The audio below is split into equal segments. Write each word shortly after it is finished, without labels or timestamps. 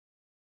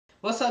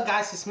What's up,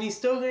 guys? It's me,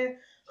 Stogan.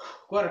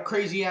 What a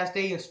crazy ass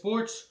day in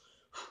sports.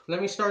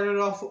 Let me start it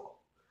off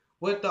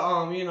with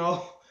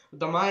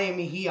the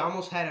Miami Heat. I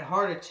almost had a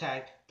heart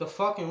attack. The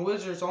fucking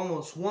Wizards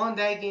almost won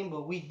that game,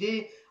 but we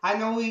did.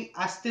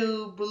 I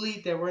still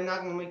believe that we're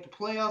not gonna make the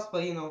playoffs,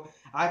 but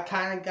I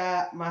kind of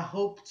got my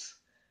hopes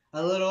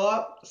a little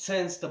up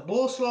since the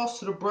Bulls lost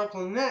to the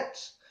Brooklyn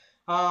Nets.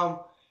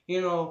 Um,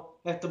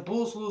 if the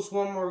Bulls lose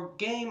one more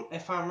game,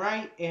 if I'm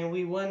right, and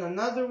we win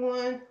another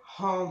one,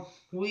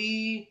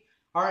 we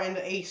are in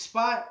the eighth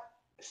spot.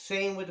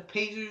 Same with the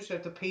Pacers.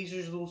 If the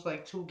Pacers lose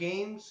like 2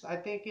 games, I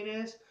think it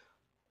is.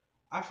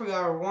 I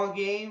forgot, or one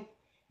game,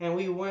 and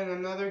we win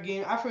another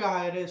game. I forgot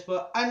how it is,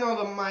 but I know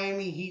the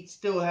Miami Heat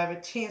still have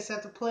a chance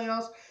at the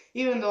playoffs,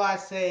 even though I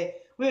say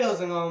we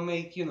wasn't gonna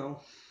make the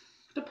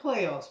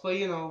playoffs. But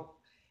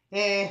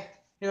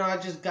I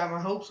just got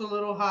my hopes a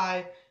little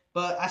high,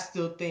 but I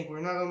still think we're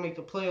not gonna make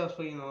the playoffs.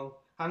 But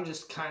I'm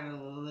just kind of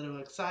a little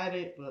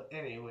excited. But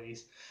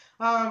anyways,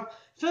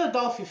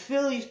 Philadelphia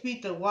Phillies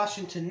beat the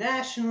Washington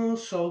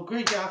Nationals. So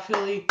great job,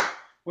 Philly.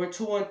 We're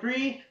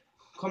 2-3.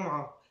 Come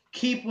on,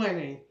 keep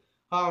winning.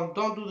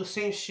 Don't do the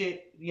same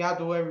shit y'all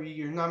do every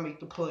year. Not make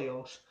the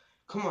playoffs.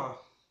 Come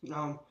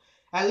on.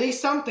 At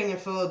least something in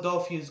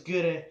Philadelphia is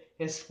good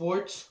at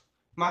sports.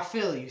 My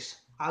Phillies.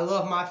 I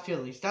love my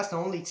Phillies. That's the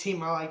only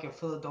team I like in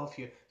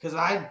Philadelphia. Because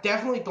I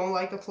definitely don't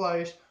like the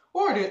Flyers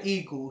or the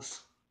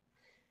Eagles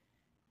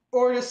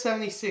or the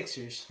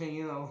 76ers.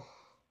 And,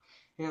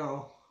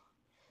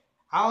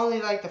 I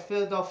only like the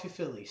Philadelphia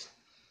Phillies.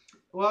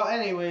 Well,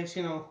 anyways,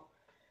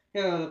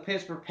 the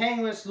Pittsburgh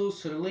Penguins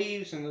lose to the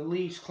Leafs and the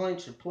Leafs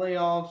clinch the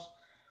playoffs.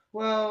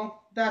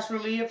 Well, that's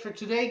really it for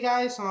today,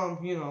 guys.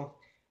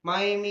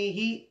 Miami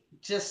Heat,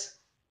 just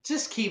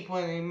keep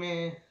winning,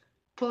 man.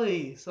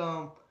 Please.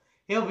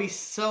 It'll be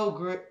so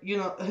great.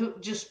 It'll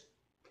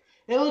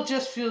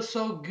just feel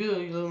so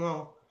good.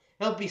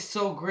 It'll be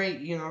so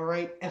great.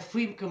 Right? If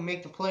we could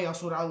make the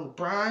playoffs without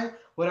LeBron,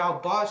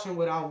 without Bosh, and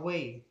without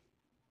Wade,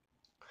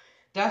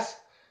 that's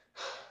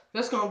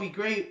that's gonna be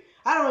great.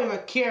 I don't even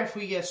care if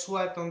we get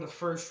swept on the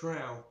first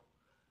round.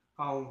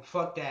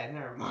 Fuck that.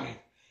 Never mind.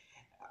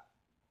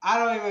 I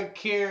don't even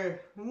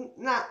care.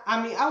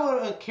 I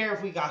wouldn't care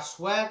if we got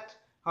swept.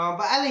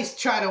 But at least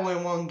try to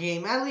win one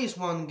game. At least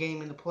one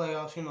game in the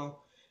playoffs.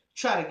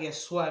 Try to get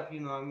swept. You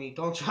know what I mean?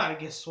 Don't try to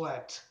get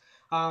swept.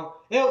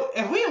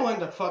 If we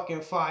win the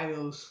fucking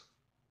finals,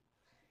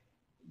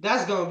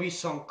 that's gonna be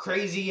some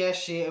crazy ass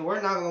shit.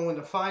 We're not gonna win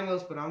the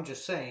finals, but I'm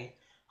just saying.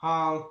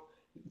 Um,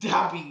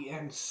 that'd be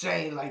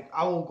insane. Like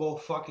I will go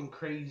fucking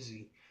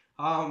crazy.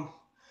 Um,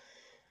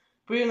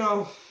 but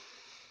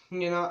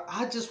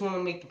I just want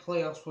to make the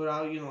playoffs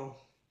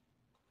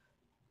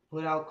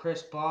without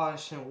Chris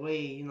Bosh and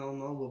Wade, no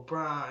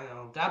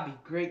LeBron. That'd be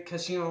great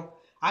because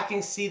I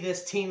can see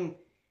this team.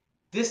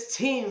 This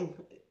team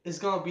is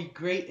gonna be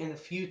great in the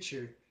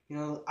future.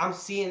 I'm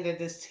seeing that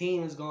this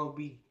team it's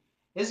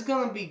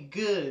gonna be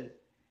good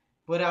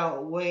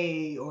without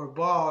Wade or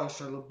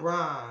Bosh or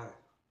LeBron.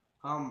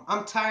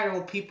 I'm tired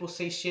when people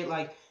say shit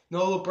like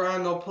no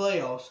LeBron, no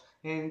playoffs.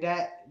 And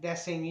that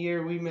same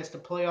year we missed the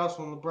playoffs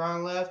when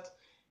LeBron left.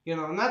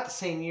 Not the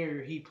same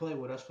year he played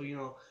with us, but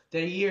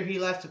the year he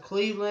left to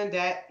Cleveland,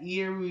 that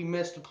year we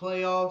missed the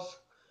playoffs.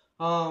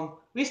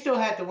 We still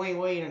had Dwayne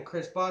Wade and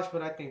Chris Bosh,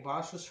 but I think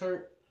Bosh was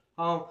hurt.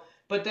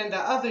 But then the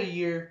other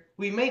year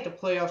we made the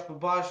playoffs,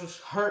 but Bosh was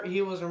hurt.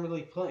 He wasn't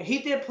really playing. He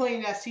did play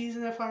in that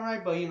season, if I'm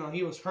right, but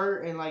he was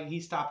hurt and like he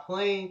stopped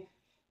playing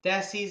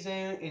that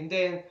season, and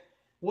then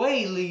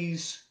Wade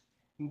leaves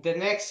the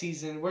next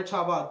season. We're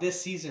talking about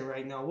this season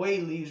right now.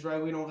 Wade leaves,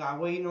 right? We don't got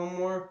Wade no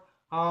more.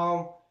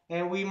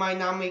 And we might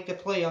not make the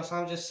playoffs.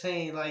 I'm just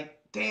saying, like,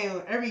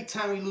 damn, every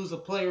time we lose a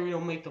player, we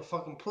don't make the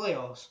fucking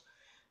playoffs.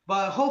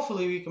 But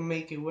hopefully we can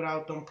make it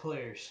without them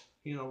players.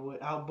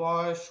 Without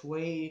Bosh,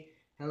 Wade,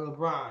 and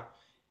LeBron.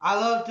 I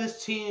love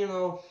this team,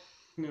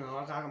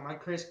 I got my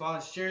Chris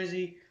Bosh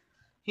jersey.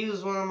 He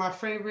was one of my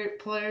favorite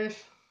players.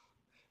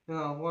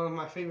 One of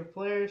my favorite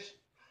players.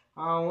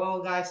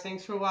 Well, guys,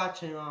 thanks for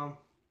watching.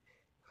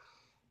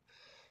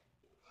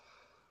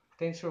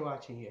 Thanks for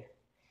watching. Yeah.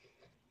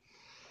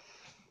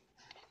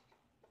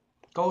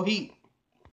 Go Heat.